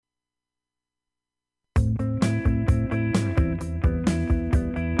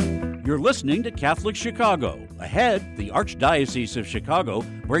You're listening to Catholic Chicago. Ahead, the Archdiocese of Chicago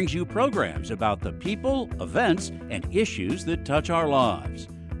brings you programs about the people, events, and issues that touch our lives.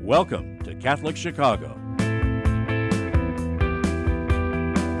 Welcome to Catholic Chicago.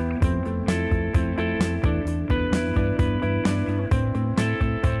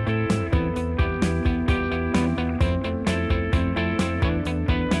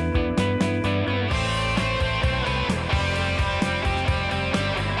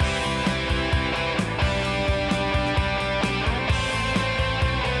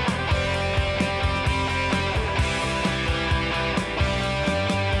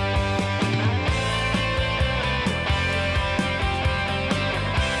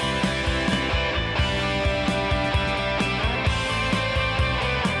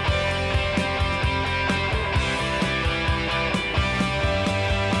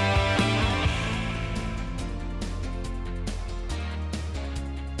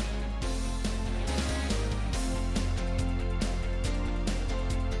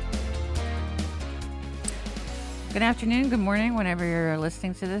 Good afternoon, good morning, whenever you're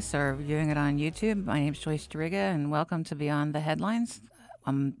listening to this or viewing it on YouTube. My name is Joyce Doriga, and welcome to Beyond the Headlines.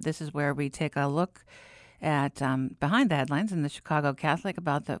 This is where we take a look at behind the headlines in the Chicago Catholic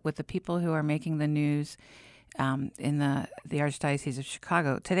with the people who are making the news in the Archdiocese of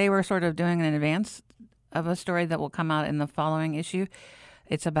Chicago. Today, we're sort of doing an advance of a story that will come out in the following issue.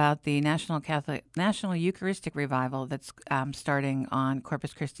 It's about the National Eucharistic Revival that's starting on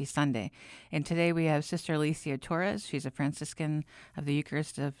Corpus Christi Sunday. And today we have Sister Alicia Torres. She's a Franciscan of the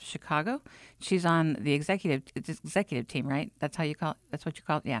Eucharist of Chicago. She's on the executive team, right? That's how you call it? That's what you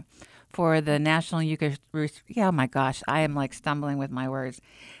call it? Yeah. For the National Eucharistic... Yeah, oh my gosh, I am like stumbling with my words.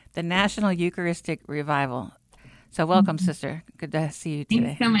 The National Eucharistic Revival. So welcome, Sister. Good to see you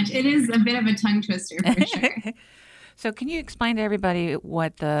today. Thanks so much. It is a bit of a tongue twister for sure. So can you explain to everybody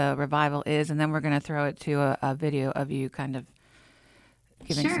what the revival is, and then we're going to throw it to a video of you kind of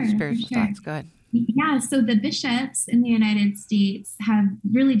giving some spiritual thoughts. Go ahead. Yeah, so the bishops in the United States have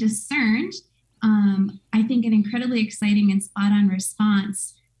really discerned, I think, an incredibly exciting and spot-on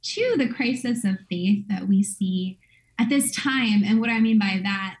response to the crisis of faith that we see at this time. And what I mean by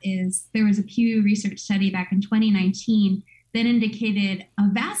that is there was a Pew Research study back in 2019 that indicated a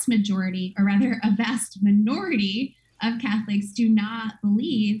vast majority, or rather a vast minority, of Catholics do not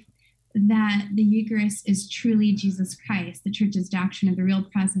believe that the Eucharist is truly Jesus Christ, the Church's doctrine of the real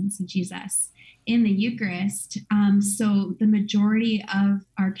presence of Jesus in the Eucharist. So the majority of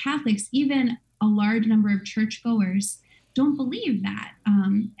our Catholics, even a large number of churchgoers, don't believe that.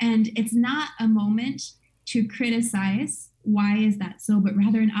 And it's not a moment to criticize why is that so, but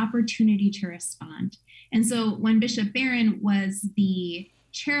rather an opportunity to respond. And so when Bishop Barron was the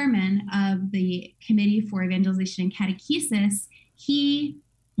chairman of the Committee for Evangelization and Catechesis, he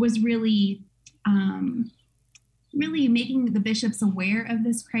was really making the bishops aware of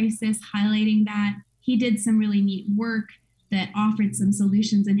this crisis, highlighting that. He did some really neat work that offered some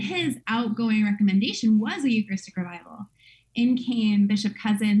solutions, and his outgoing recommendation was a Eucharistic revival. In came Bishop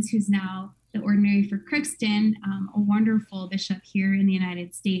Cousins, who's now the ordinary for Crookston, a wonderful bishop here in the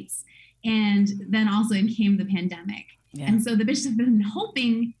United States. And then also in came the pandemic. Yeah. And so the bishops have been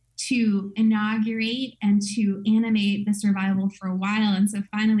hoping to inaugurate and to animate this revival for a while. And so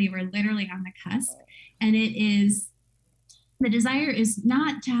finally, we're literally on the cusp. And the desire is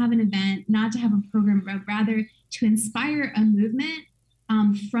not to have an event, not to have a program, but rather to inspire a movement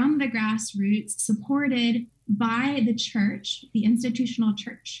from the grassroots, supported by the church, the institutional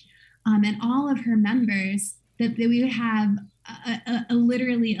church, and all of her members, that we would have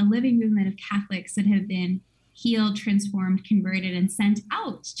literally a living movement of Catholics that have been healed, transformed, converted, and sent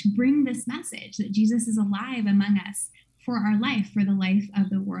out to bring this message that Jesus is alive among us for our life, for the life of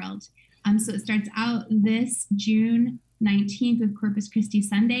the world. So it starts out this June 19th with Corpus Christi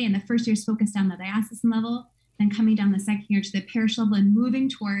Sunday, and the first year is focused on the diocesan level, then coming down the second year to the parish level, and moving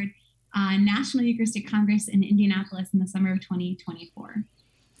toward National Eucharistic Congress in Indianapolis in the summer of 2024.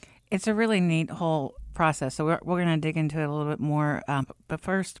 It's a really neat whole process, so we're going to dig into it a little bit more. But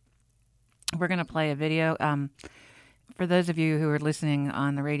first, we're going to play a video. For those of you who are listening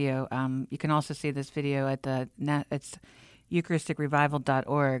on the radio, you can also see this video at it's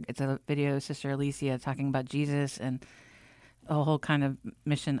EucharisticRevival.org. It's a video of Sister Alicia talking about Jesus and the whole kind of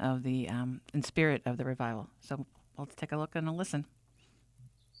mission of the and spirit of the revival. So let's take a look and a listen.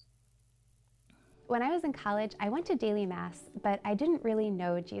 When I was in college, I went to daily Mass, but I didn't really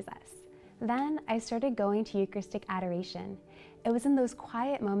know Jesus. Then I started going to Eucharistic adoration. It was in those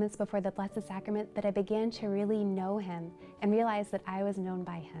quiet moments before the Blessed Sacrament that I began to really know Him and realize that I was known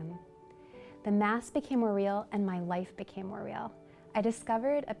by Him. The Mass became more real and my life became more real. I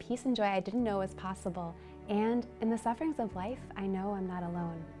discovered a peace and joy I didn't know was possible, and in the sufferings of life, I know I'm not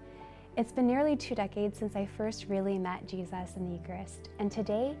alone. It's been nearly 2 decades since I first really met Jesus in the Eucharist, and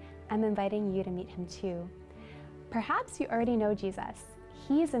today I'm inviting you to meet him too. Perhaps you already know Jesus.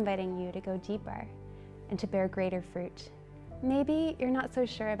 He's inviting you to go deeper and to bear greater fruit. Maybe you're not so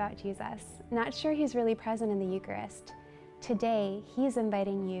sure about Jesus, not sure he's really present in the Eucharist. Today, he's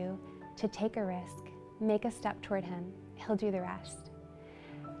inviting you to take a risk, make a step toward him. He'll do the rest.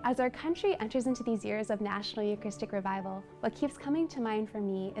 As our country enters into these years of national Eucharistic revival, what keeps coming to mind for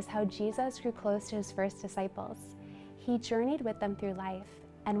me is how Jesus grew close to his first disciples. He journeyed with them through life,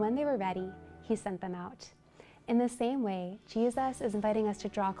 and when they were ready, he sent them out. In the same way, Jesus is inviting us to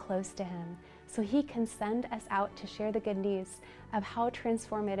draw close to him so he can send us out to share the good news of how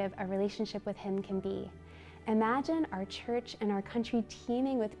transformative a relationship with him can be. Imagine our church and our country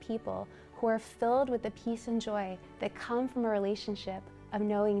teeming with people who are filled with the peace and joy that come from a relationship of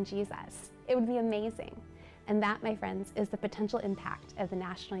knowing Jesus. It would be amazing. And that, my friends, is the potential impact of the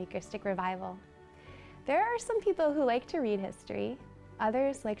National Eucharistic Revival. There are some people who like to read history,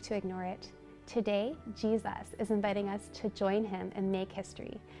 others like to ignore it. Today, Jesus is inviting us to join him and make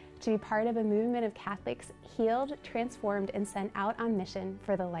history, to be part of a movement of Catholics healed, transformed, and sent out on mission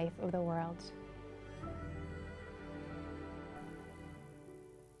for the life of the world.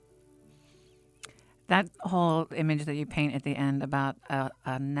 That whole image that you paint at the end about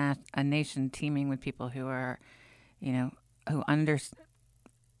a nation teeming with people who are, who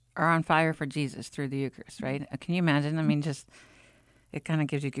are on fire for Jesus through the Eucharist, right? Can you imagine? I mean, just it kind of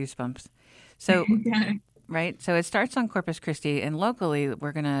gives you goosebumps. So, Yeah. right? So it starts on Corpus Christi, and locally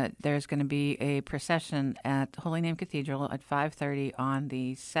there's gonna be a procession at Holy Name Cathedral at 5:30 on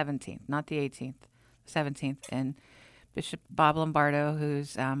the 17th, not the 18th, 17th, and Bishop Bob Lombardo,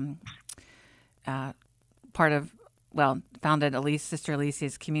 who's founded Sister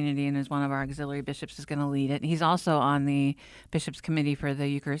Alicia's community and is one of our auxiliary bishops, is going to lead it. He's also on the bishops' committee for the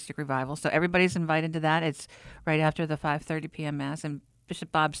Eucharistic Revival. So everybody's invited to that. It's right after the 5:30 p.m. Mass, and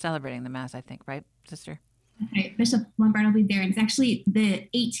Bishop Bob's celebrating the Mass, I think, right, Sister? Right. Bishop Lombardo will be there. And it's actually the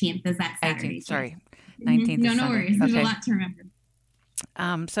 18th is that Saturday. 18th, sorry. 19th No, is no Sunday. worries. There's Okay. a lot to remember.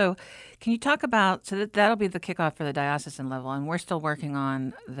 So can you talk about, that'll be the kickoff for the diocesan level, and we're still working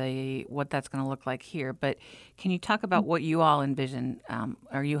on what that's going to look like here, but can you talk about what you all envision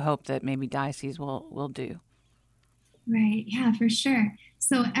or you hope that maybe dioceses will do? Right. Yeah, for sure.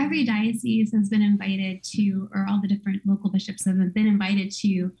 So every diocese has been invited to, or all the different local bishops have been invited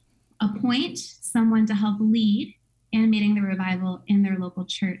to appoint someone to help lead animating the revival in their local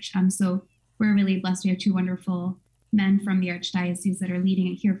church. So we're really blessed. We have 2 wonderful men from the Archdiocese that are leading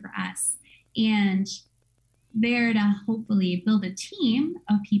it here for us. And they're to hopefully build a team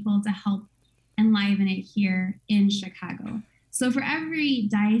of people to help enliven it here in Chicago. So for every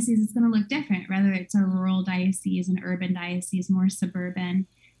diocese, it's going to look different, whether it's a rural diocese, an urban diocese, more suburban.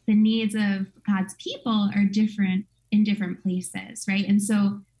 The needs of God's people are different in different places, right? And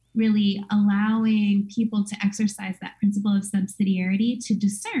so really allowing people to exercise that principle of subsidiarity to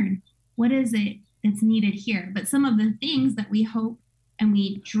discern what is it that's needed here. But some of the things that we hope and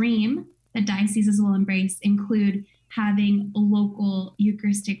we dream that dioceses will embrace include having a local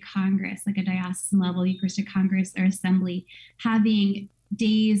Eucharistic Congress, like a diocesan level Eucharistic Congress or assembly, having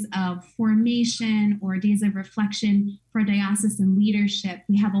days of formation or days of reflection for diocesan leadership.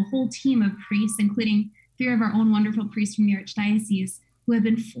 We have a whole team of priests, including 3 of our own wonderful priests from the Archdiocese, who have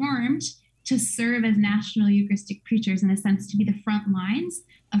been formed to serve as national Eucharistic preachers, in a sense, to be the front lines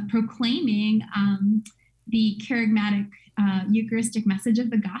of proclaiming the charismatic Eucharistic message of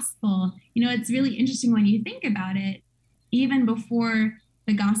the gospel. It's really interesting when you think about it. Even before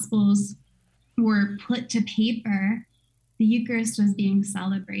the Gospels were put to paper, the Eucharist was being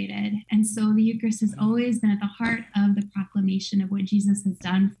celebrated. And so the Eucharist has always been at the heart of the proclamation of what Jesus has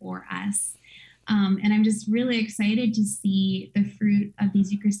done for us. And I'm just really excited to see the fruit of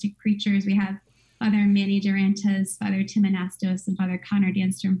these Eucharistic preachers. We have Father Manny Durantes, Father Tim Anastos, and Father Connor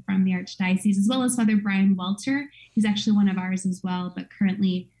Danstrom from the Archdiocese, as well as Father Brian Welter. He's actually one of ours as well, but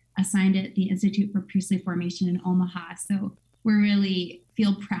currently assigned at the Institute for Priestly Formation in Omaha. So we really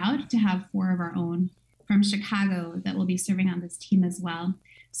feel proud to have 4 of our own from Chicago that will be serving on this team as well.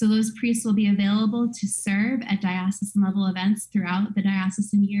 So those priests will be available to serve at diocesan level events throughout the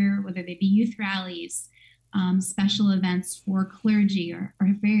diocesan year, whether they be youth rallies, special events for clergy, or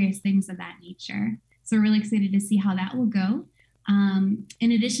various things of that nature. So we're really excited to see how that will go.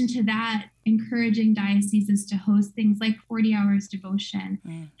 In addition to that, encouraging dioceses to host things like 40 hours devotion,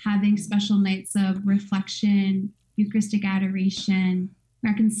 having special nights of reflection, Eucharistic adoration,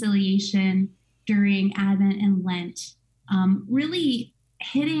 reconciliation during Advent and Lent, really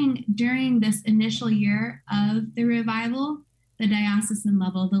hitting during this initial year of the revival, the diocesan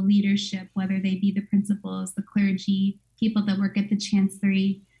level, the leadership, whether they be the principals, the clergy, people that work at the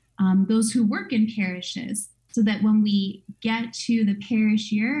chancellery, those who work in parishes, so that when we get to the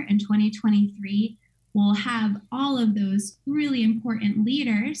parish year in 2023, we'll have all of those really important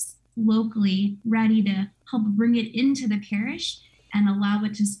leaders locally ready to help bring it into the parish and allow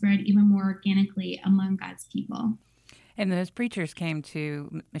it to spread even more organically among God's people. And those preachers came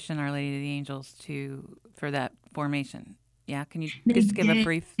to Mission Our Lady of the Angels for that formation. Yeah, can you just give a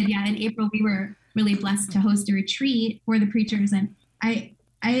brief? Yeah, in April we were really blessed to host a retreat for the preachers, and I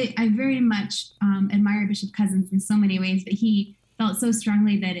very much admire Bishop Cousins in so many ways, but he felt so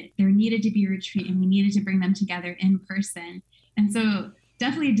strongly that there needed to be a retreat and we needed to bring them together in person. And so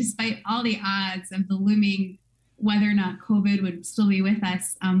definitely, despite all the odds of the looming whether or not COVID would still be with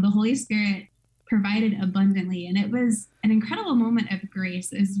us, the Holy Spirit provided abundantly. And it was an incredible moment of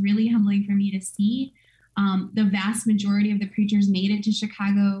grace. It was really humbling for me to see. The vast majority of the preachers made it to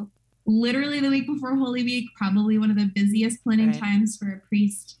Chicago literally the week before Holy Week, probably one of the busiest planning times for a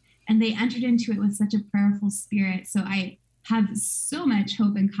priest. And they entered into it with such a prayerful spirit. So I have so much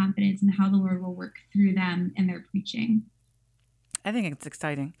hope and confidence in how the Lord will work through them and their preaching. I think it's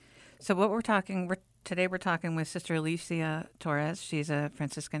exciting. So today we're talking with Sister Alicia Torres. She's a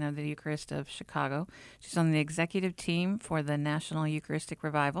Franciscan of the Eucharist of Chicago. She's on the executive team for the National Eucharistic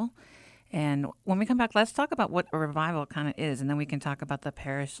Revival. And when we come back, let's talk about what a revival kind of is, and then we can talk about the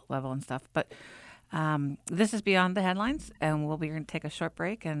parish level and stuff. But this is Beyond the Headlines, and we're going to take a short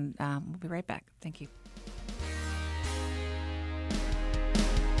break, and we'll be right back. Thank you.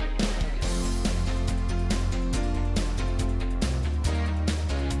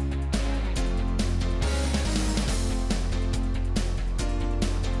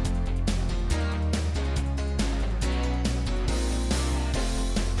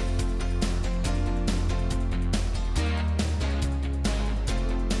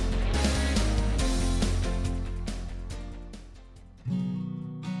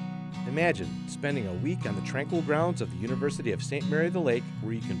 Imagine spending a week on the tranquil grounds of the University of St. Mary of the Lake,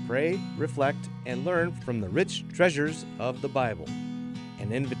 where you can pray, reflect, and learn from the rich treasures of the Bible.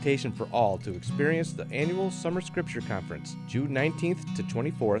 An invitation for all to experience the annual Summer Scripture Conference, June 19th to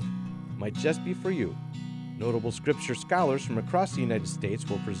 24th, might just be for you. Notable Scripture scholars from across the United States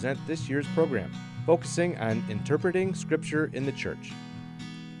will present this year's program, focusing on interpreting Scripture in the Church.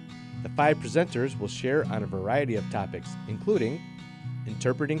 The 5 presenters will share on a variety of topics, including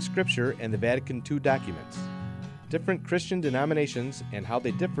interpreting Scripture and the Vatican II documents, different Christian denominations and how they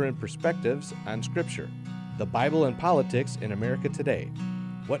differ in perspectives on Scripture, the Bible and politics in America today,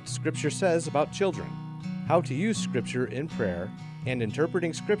 what Scripture says about children, how to use Scripture in prayer, and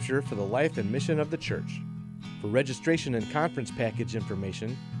interpreting Scripture for the life and mission of the Church. For registration and conference package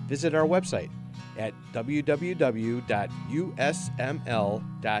information, visit our website at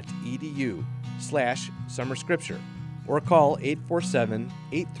www.usml.edu/summerscripture. or call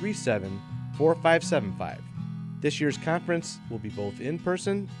 847-837-4575. This year's conference will be both in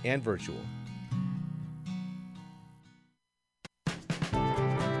person and virtual.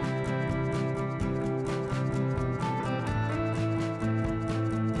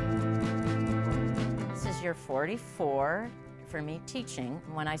 This is year 44 for me teaching.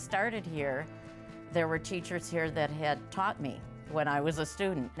 When I started here, there were teachers here that had taught me when I was a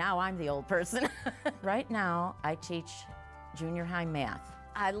student. Now I'm the old person. Right now, I teach junior high math.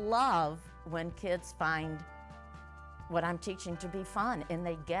 I love when kids find what I'm teaching to be fun and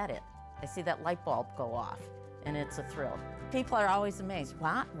they get it. I see that light bulb go off and it's a thrill. People are always amazed.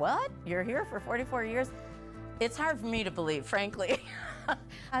 What? You're here for 44 years? It's hard for me to believe, frankly.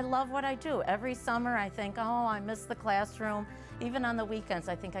 I love what I do. Every summer I think, oh, I miss the classroom. Even on the weekends,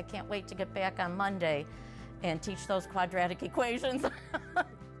 I think I can't wait to get back on Monday and teach those quadratic equations.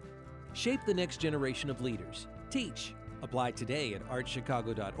 Shape the next generation of leaders. Teach. Apply today at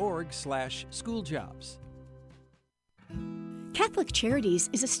archchicago.org/schooljobs. Catholic Charities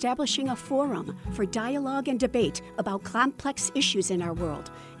is establishing a forum for dialogue and debate about complex issues in our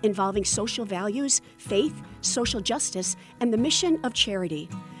world, involving social values, faith, social justice, and the mission of charity.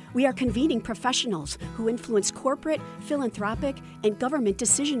 We are convening professionals who influence corporate, philanthropic, and government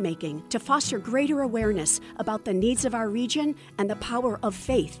decision-making to foster greater awareness about the needs of our region and the power of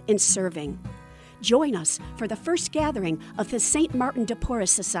faith in serving. Join us for the first gathering of the St. Martin de Porres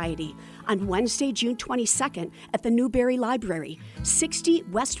Society on Wednesday, June 22nd at the Newberry Library, 60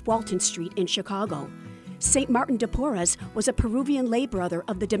 West Walton Street in Chicago. St. Martin de Porres was a Peruvian lay brother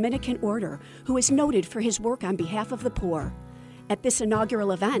of the Dominican order who is noted for his work on behalf of the poor. At this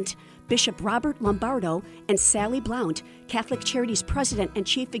inaugural event, Bishop Robert Lombardo and Sally Blount, Catholic Charities President and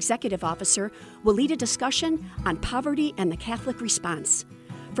Chief Executive Officer, will lead a discussion on poverty and the Catholic response.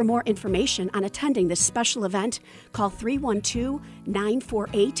 For more information on attending this special event, call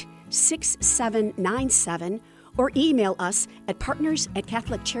 312-948-6797 or email us at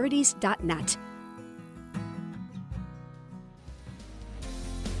partners@catholiccharities.net.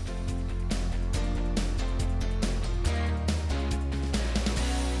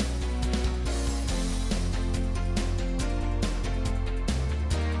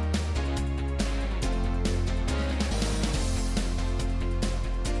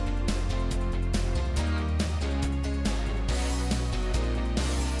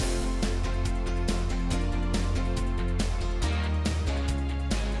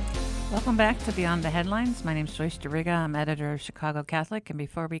 Welcome back to Beyond the Headlines. My name is Joyce DeRiga. I'm editor of Chicago Catholic. And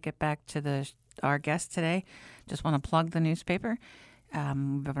before we get back to our guest today, just want to plug the newspaper.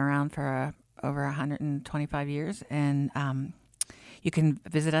 We've been around for over 125 years. And you can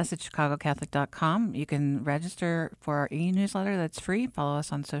visit us at chicagocatholic.com. You can register for our e-newsletter that's free. Follow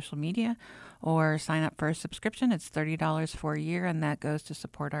us on social media or sign up for a subscription. It's $30 for a year, and that goes to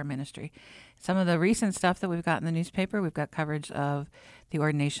support our ministry. Some of the recent stuff that we've got in the newspaper, we've got coverage of the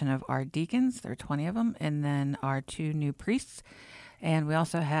ordination of our deacons. There are 20 of them, and then our 2 new priests. And we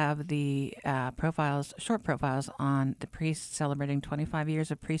also have the short profiles on the priests celebrating 25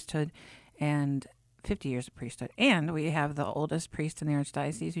 years of priesthood and 50 years of priesthood. And we have the oldest priest in the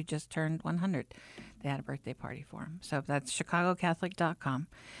Archdiocese who just turned 100. They had a birthday party for him. So that's chicagocatholic.com.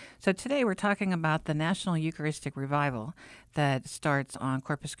 So today we're talking about the National Eucharistic Revival that starts on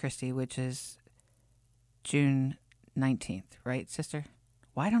Corpus Christi, which is June 19th, right, Sister?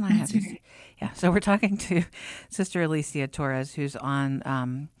 Why don't I have this? Yeah, so we're talking to Sister Alicia Torres, who's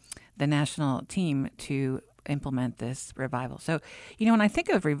on the national team to implement this revival. So, when I think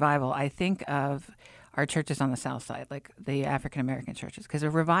of revival, I think of our churches on the South Side, like the African-American churches, because a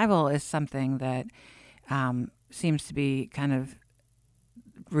revival is something that seems to be kind of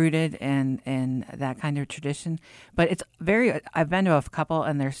rooted in that kind of tradition. But it's I've been to a couple,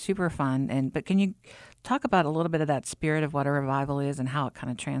 and they're super fun. But can you talk about a little bit of that spirit of what a revival is and how it kind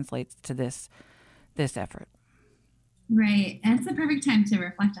of translates to this effort? Right. And it's the perfect time to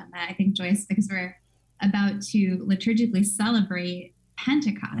reflect on that, I think, Joyce, because we're about to liturgically celebrate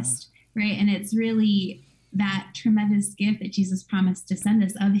Pentecost, right? And it's really that tremendous gift that Jesus promised to send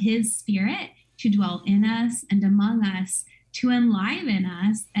us of his Spirit to dwell in us and among us, to enliven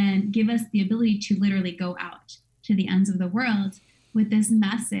us and give us the ability to literally go out to the ends of the world with this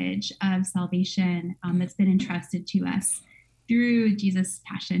message of salvation that's been entrusted to us through Jesus'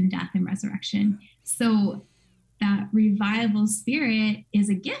 passion, death, and resurrection. So that revival spirit is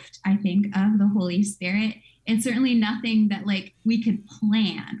a gift, I think, of the Holy Spirit. It's certainly nothing that we could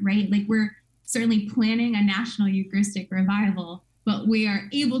plan, right? We're certainly planning a national Eucharistic revival, but we are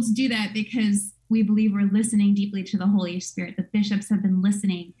able to do that because we believe we're listening deeply to the Holy Spirit. The bishops have been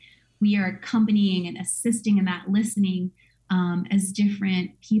listening. We are accompanying and assisting in that listening as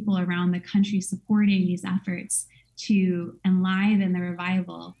different people around the country supporting these efforts to enliven the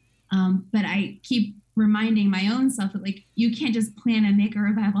revival. But I keep reminding my own self that you can't just plan and make a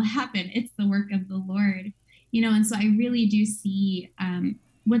revival happen. It's the work of the Lord, and so I really do see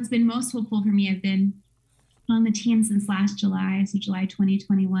what's been most hopeful for me. I've been on the team since last July, so July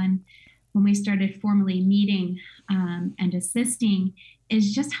 2021, when we started formally meeting and assisting,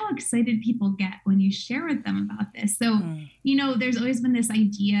 is just how excited people get when you share with them about this. So, there's always been this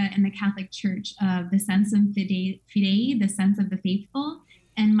idea in the Catholic Church of the sense of fidei, the sense of the faithful.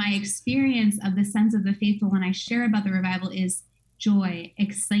 And my experience of the sense of the faithful when I share about the revival is joy,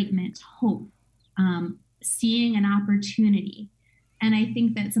 excitement, hope, seeing an opportunity. And I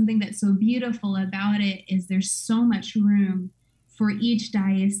think that something that's so beautiful about it is there's so much room for each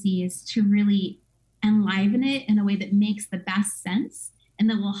diocese to really enliven it in a way that makes the best sense and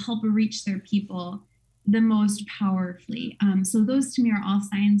that will help reach their people the most powerfully. So those to me are all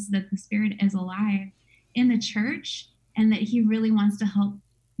signs that the Spirit is alive in the church and that he really wants to help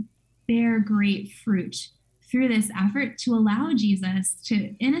bear great fruit through this effort to allow Jesus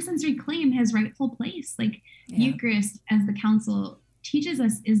to, in a sense, reclaim his rightful place. Eucharist, as the Council teaches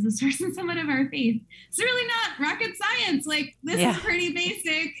us, is the source and summit of our faith. It's really not rocket science. This is pretty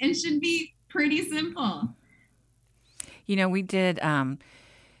basic and should be pretty simple. We did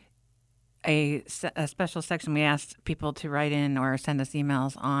a special section. We asked people to write in or send us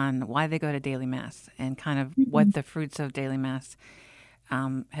emails on why they go to daily Mass and kind of what the fruits of daily Mass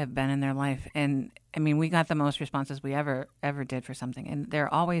have been in their life. And I mean, we got the most responses we ever did for something. And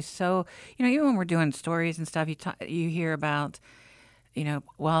they're always so, even when we're doing stories and stuff, you hear about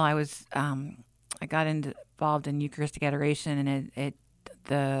while I was, I got involved in Eucharistic adoration, and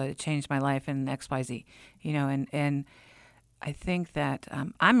it changed my life in XYZ, and I think that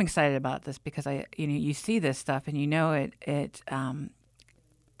I'm excited about this because you see this stuff and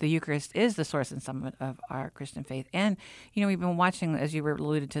the Eucharist is the source and summit of our Christian faith. And, we've been watching, as you were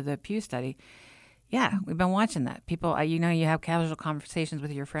alluded to the Pew study. Yeah, we've been watching that. People, you have casual conversations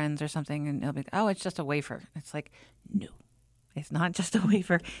with your friends or something, and they'll be, oh, it's just a wafer. It's like, no, it's not just a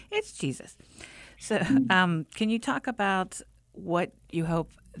wafer. It's Jesus. So can you talk about what you hope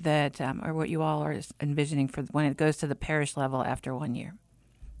that, or what you all are envisioning for when it goes to the parish level after 1 year?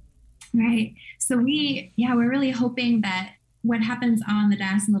 Right. So we're really hoping that what happens on the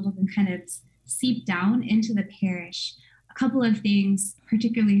diocesan level can kind of seep down into the parish. A couple of things,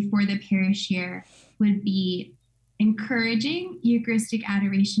 particularly for the parish year, would be encouraging Eucharistic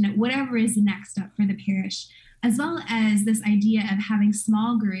adoration at whatever is the next step for the parish, as well as this idea of having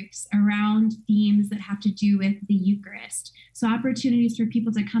small groups around themes that have to do with the Eucharist. So opportunities for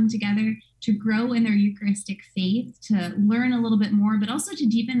people to come together, to grow in their Eucharistic faith, to learn a little bit more, but also to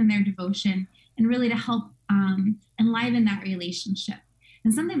deepen in their devotion and really to help enliven that relationship.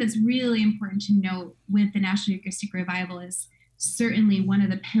 And something that's really important to note with the National Eucharistic Revival is certainly one of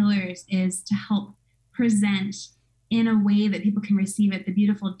the pillars is to help present in a way that people can receive it the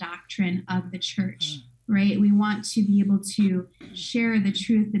beautiful doctrine of the church, right? We want to be able to share the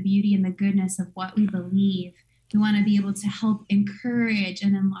truth, the beauty, and the goodness of what we believe. We want to be able to help encourage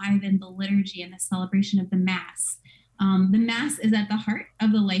and enliven the liturgy and the celebration of the Mass. The Mass is at the heart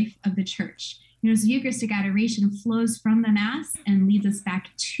of the life of the church. So Eucharistic adoration flows from the Mass and leads us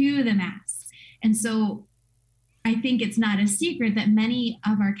back to the Mass. And so I think it's not a secret that many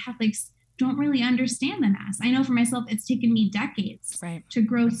of our Catholics don't really understand the Mass. I know for myself, it's taken me decades to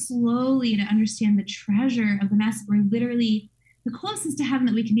grow slowly to understand the treasure of the Mass. We're literally the closest to heaven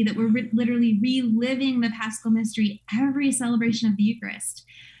that we can be, that we're literally reliving the Paschal mystery every celebration of the Eucharist.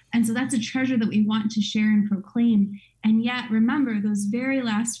 And so that's a treasure that we want to share and proclaim. And yet, remember, those very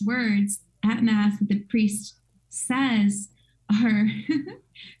last words at Mass that the priest says are,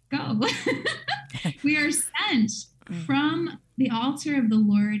 go. We are sent from the altar of the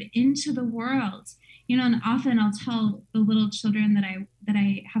Lord into the world. And often I'll tell the little children that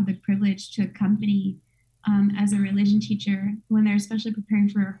I have the privilege to accompany as a religion teacher when they're especially preparing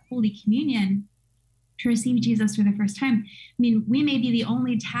for Holy Communion to receive Jesus for the first time. We may be the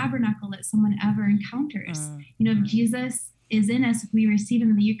only tabernacle that someone ever encounters. If Jesus is in us, if we receive him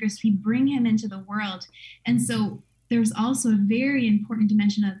in the Eucharist, we bring him into the world. And so there's also a very important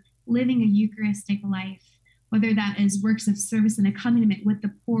dimension of living a Eucharistic life, whether that is works of service and accompaniment with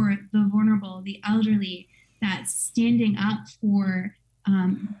the poor, the vulnerable, the elderly, that's standing up for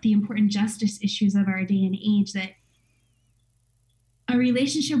the important justice issues of our day and age, that a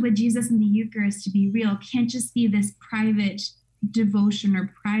relationship with Jesus in the Eucharist, to be real, can't just be this private devotion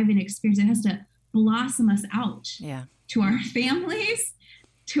or private experience. It has to blossom us out to our families,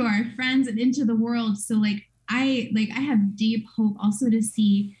 to our friends, and into the world. So I have deep hope also to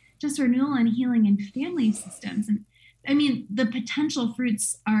see just renewal and healing in family systems. And the potential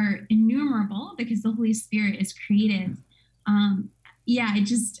fruits are innumerable because the Holy Spirit is creative. I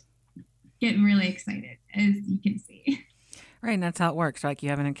just get really excited, as you can see. Right, and that's how it works. Like, you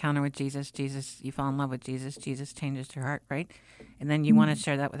have an encounter with Jesus, you fall in love with Jesus changes your heart, right? And then you want to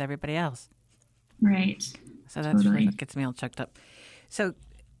share that with everybody else. Right. So that's really what gets me all choked up. So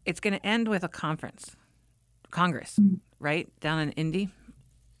it's going to end with a Congress, right, down in Indy?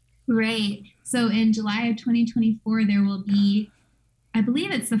 Right. So in July of 2024, there will be, I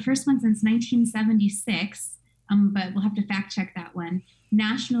believe it's the first one since 1976, but we'll have to fact check that one,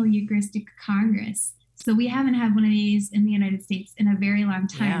 National Eucharistic Congress. So we haven't had one of these in the United States in a very long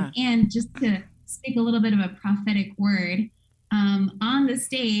time. Yeah. And just to speak a little bit of a prophetic word, on the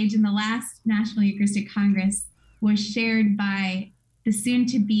stage in the last National Eucharistic Congress was shared by the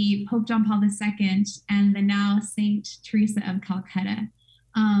soon-to-be Pope John Paul II and the now Saint Teresa of Calcutta.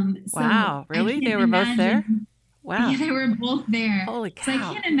 Wow, really? They were both there? Wow. Yeah, they were both there. Holy cow. So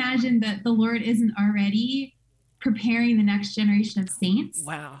I can't imagine that the Lord isn't already preparing the next generation of saints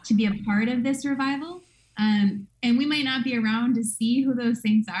to be a part of this revival. And we might not be around to see who those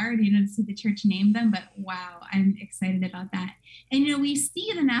saints are, to see the church name them, but wow, I'm excited about that. And, we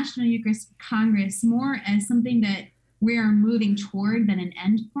see the National Eucharistic Congress more as something that we are moving toward than an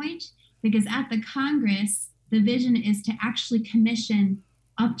end point, because at the Congress, the vision is to actually commission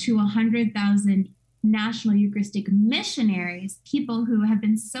up to 100,000 National Eucharistic missionaries, people who have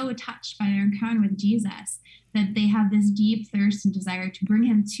been so touched by their encounter with Jesus that they have this deep thirst and desire to bring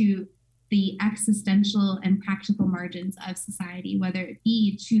him to the existential and practical margins of society, whether it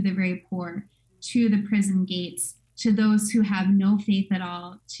be to the very poor, to the prison gates, to those who have no faith at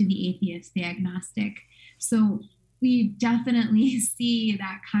all, to the atheist, the agnostic. So we definitely see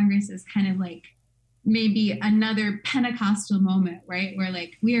that Congress is kind of like maybe another Pentecostal moment, right? Where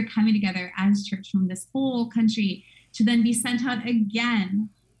like we are coming together as church from this whole country to then be sent out again,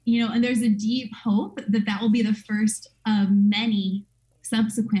 and there's a deep hope that that will be the first of many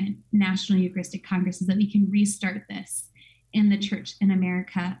subsequent National Eucharistic Congresses, that we can restart this in the church in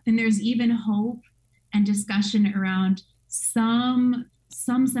America. And there's even hope and discussion around some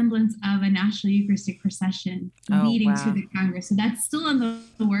semblance of a National Eucharistic procession leading to the Congress. So that's still in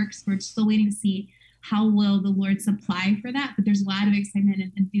the works. We're still waiting to see how will the Lord supply for that, but there's a lot of excitement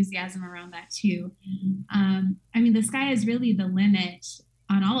and enthusiasm around that too. The sky is really the limit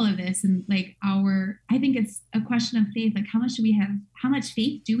on all of this. And like I think it's a question of faith. Like how much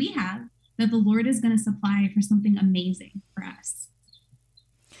faith do we have that the Lord is going to supply for something amazing for us?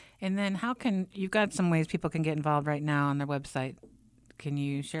 And then you've got some ways people can get involved right now on their website. Can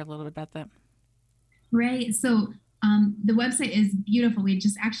you share a little bit about that? Right. So the website is beautiful. We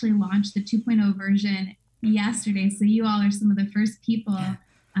just actually launched the 2.0 version yesterday. So you all are some of the first people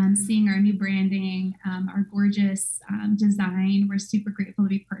seeing our new branding, our gorgeous design. We're super grateful to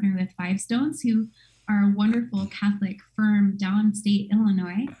be partnered with Five Stones, who are a wonderful Catholic firm downstate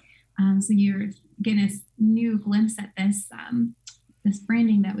Illinois. So you're getting a new glimpse at this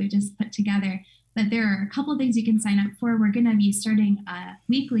branding that we just put together. But there are a couple of things you can sign up for. We're going to be starting a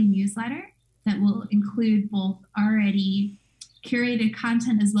weekly newsletter that will include both already curated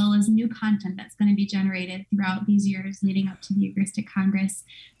content as well as new content that's going to be generated throughout these years leading up to the Eucharistic Congress.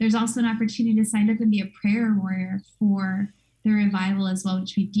 There's also an opportunity to sign up and be a prayer warrior for the revival as well,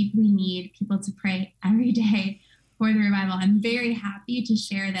 which we deeply need people to pray every day for the revival. I'm very happy to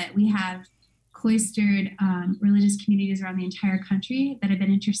share that we have cloistered religious communities around the entire country that have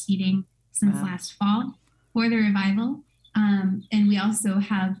been interceding since last fall for the revival. And we also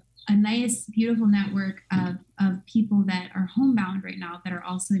have a nice, beautiful network of people that are homebound right now that are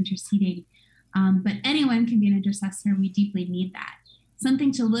also interceding. But anyone can be an intercessor. We deeply need that.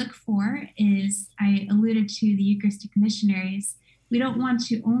 Something to look for is, I alluded to the Eucharistic missionaries. We don't want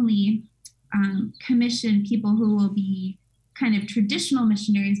to only commission people who will be kind of traditional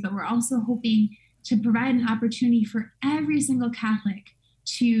missionaries, but we're also hoping to provide an opportunity for every single Catholic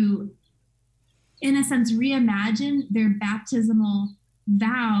to, in a sense, reimagine their baptismal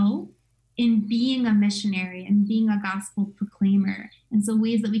vow in being a missionary and being a gospel proclaimer. And so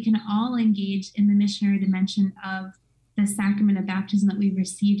ways that we can all engage in the missionary dimension of the sacrament of baptism that we've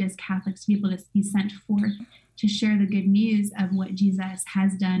received as Catholics, to be able to be sent forth to share the good news of what Jesus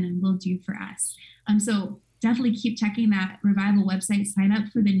has done and will do for us. So definitely keep checking that Revival website, sign up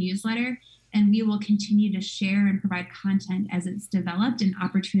for the newsletter, and we will continue to share and provide content as it's developed and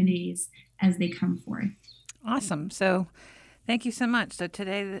opportunities as they come forth. Awesome. So thank you so much. So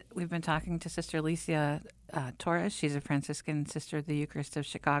today we've been talking to Sister Alicia Torres. She's a Franciscan Sister of the Eucharist of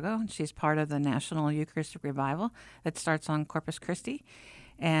Chicago. She's part of the National Eucharistic Revival that starts on Corpus Christi.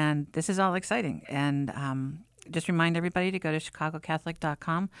 And this is all exciting. And just remind everybody to go to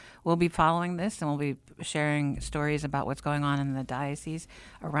chicagocatholic.com. We'll be following this, and we'll be sharing stories about what's going on in the diocese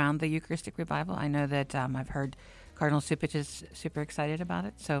around the Eucharistic Revival. I know that I've heard Cardinal Cupich is super excited about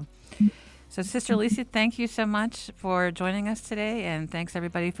it. So Sister Alicia, thank you so much for joining us today, and thanks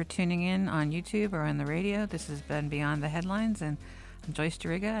everybody for tuning in on YouTube or on the radio. This has been Beyond the Headlines, and I'm Joyce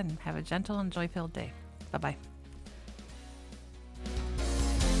DeRiga, and have a gentle and joy-filled day. Bye-bye.